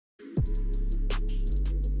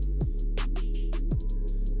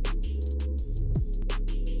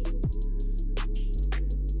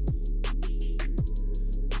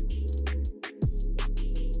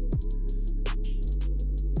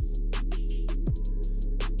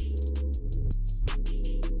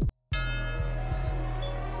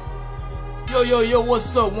Yo,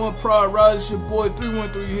 what's up, One Pride Riders? Your boy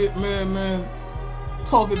 313 Hitman, man.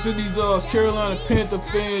 Talking to these Carolina Panther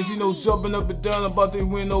fans, you know, jumping up and down about they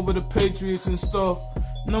win over the Patriots and stuff.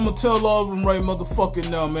 And I'm gonna tell all of them right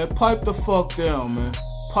motherfucking now, man. Pipe the fuck down, man.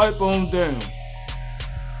 Pipe on down.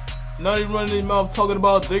 Now they running their mouth talking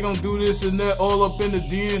about they gonna do this and that all up in the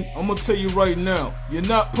den. I'm gonna tell you right now, you're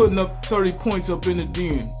not putting up 30 points up in the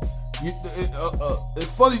den. The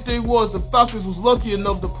funny thing was the Falcons was lucky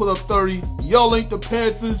enough to put up 30. Y'all ain't the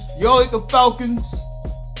Panthers, y'all ain't the Falcons,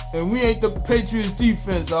 and we ain't the Patriots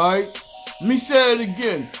defense, alright? Let me say it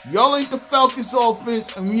again. Y'all ain't the Falcons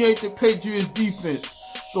offense, and we ain't the Patriots defense.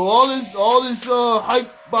 So all this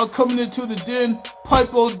hype about coming into the den,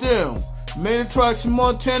 pipe on down. Main attraction,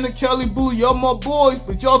 Montana, Cali Boo, y'all my boys,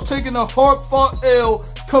 but y'all taking a hard-fought L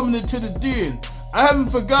coming into the den. I haven't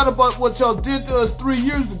forgot about what y'all did to us 3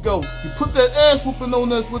 years ago. You put that ass whooping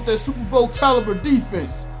on us with that Super Bowl caliber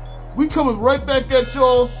defense. We coming right back at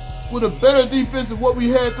y'all with a better defense than what we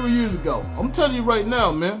had 3 years ago. I'm telling you right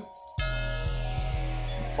now, man.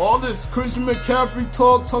 All this Christian McCaffrey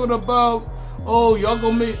talking about, oh,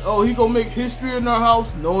 he gonna make history in our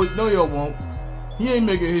house. No, y'all won't. He ain't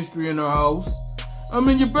making history in our house. I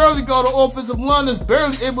mean, you barely got an offensive line that's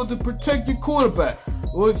barely able to protect your quarterback.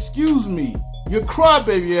 Or excuse me, your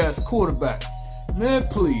crybaby ass quarterback. Man,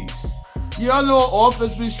 please. Yeah, I know our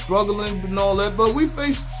offense be struggling and all that, but we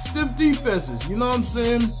face stiff defenses. You know what I'm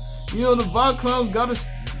saying? You know, the Vikings got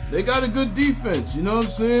a good defense. You know what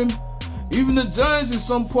I'm saying? Even the Giants in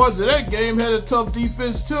some parts of that game had a tough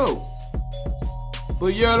defense too.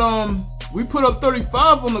 But yet, we put up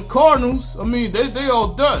 35 on the Cardinals. I mean, they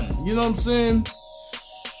all done. You know what I'm saying?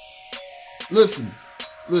 Listen.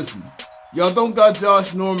 Y'all don't got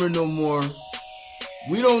Josh Norman no more.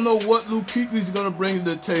 We don't know what Luke Kuechly's gonna bring to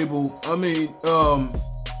the table. I mean,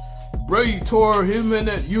 Brady tore him in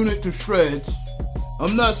that unit to shreds.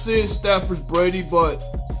 I'm not saying Stafford's Brady, but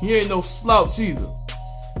he ain't no slouch either.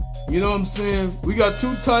 You know what I'm saying? We got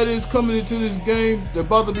 2 tight ends coming into this game. They're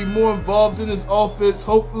about to be more involved in this offense,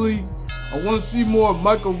 hopefully. I want to see more of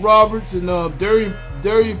Michael Roberts and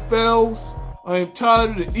Darian Fells. I am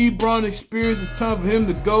tired of the Ebron experience. It's time for him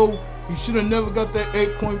to go. He should have never got that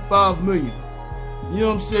 $8.5 million. You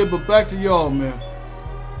know what I'm saying? But back to y'all, man.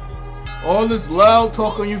 All this loud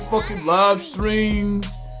talk on your fucking live streams.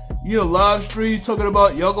 You know, live streams talking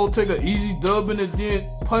about y'all gonna take an easy dub in the den.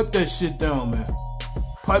 Pipe that shit down, man.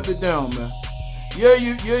 Pipe it down, man. Yeah,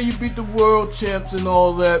 you beat the world champs and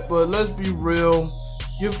all that, but let's be real.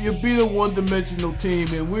 You beat a one-dimensional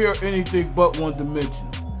team, and we are anything but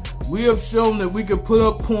one-dimensional. We have shown that we can put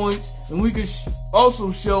up points, and we can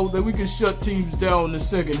also show that we can shut teams down in the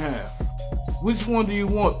second half. Which one do you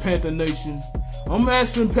want, Panther Nation? I'm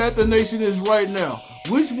asking Panther Nation this right now.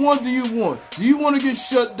 Which one do you want? Do you want to get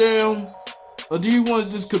shut down? Or do you want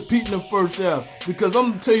to just compete in the first half? Because I'm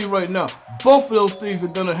going to tell you right now, both of those things are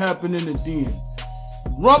going to happen in the den.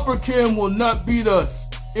 Romper will not beat us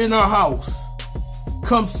in our house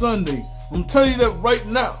come Sunday. I'm telling you that right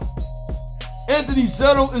now. Anthony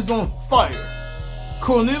Zetto is on fire.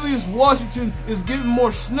 Cornelius Washington is getting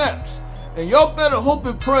more snaps. And y'all better hope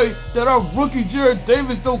and pray that our rookie Jared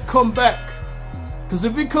Davis don't come back. Because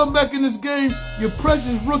if he come back in this game, your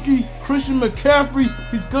precious rookie Christian McCaffrey,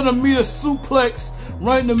 he's going to meet a suplex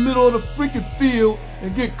right in the middle of the freaking field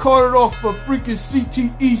and get carted off for freaking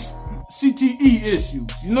CTE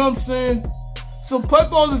issues. You know what I'm saying? So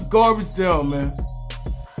pipe all this garbage down, man.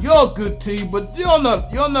 Y'all a good team, but y'all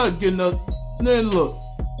not getting up. Man, look,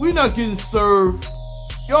 we not getting served.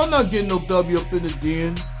 Y'all not getting no W up in the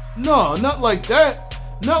den. No, not like that.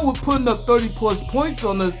 Not with putting up 30 plus points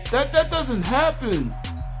on us. That doesn't happen.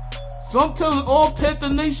 So I'm telling all Panther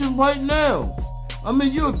Nation right now. I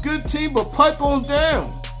mean, you're a good team, but pipe on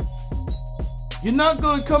down. You're not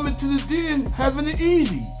going to come into the den having it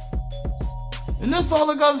easy. And that's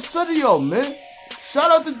all I got to say to y'all, man.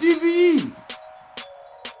 Shout out to DVE.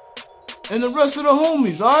 And the rest of the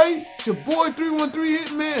homies, alright? It's your boy 313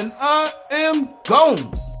 Hitman, and I am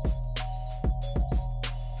gone.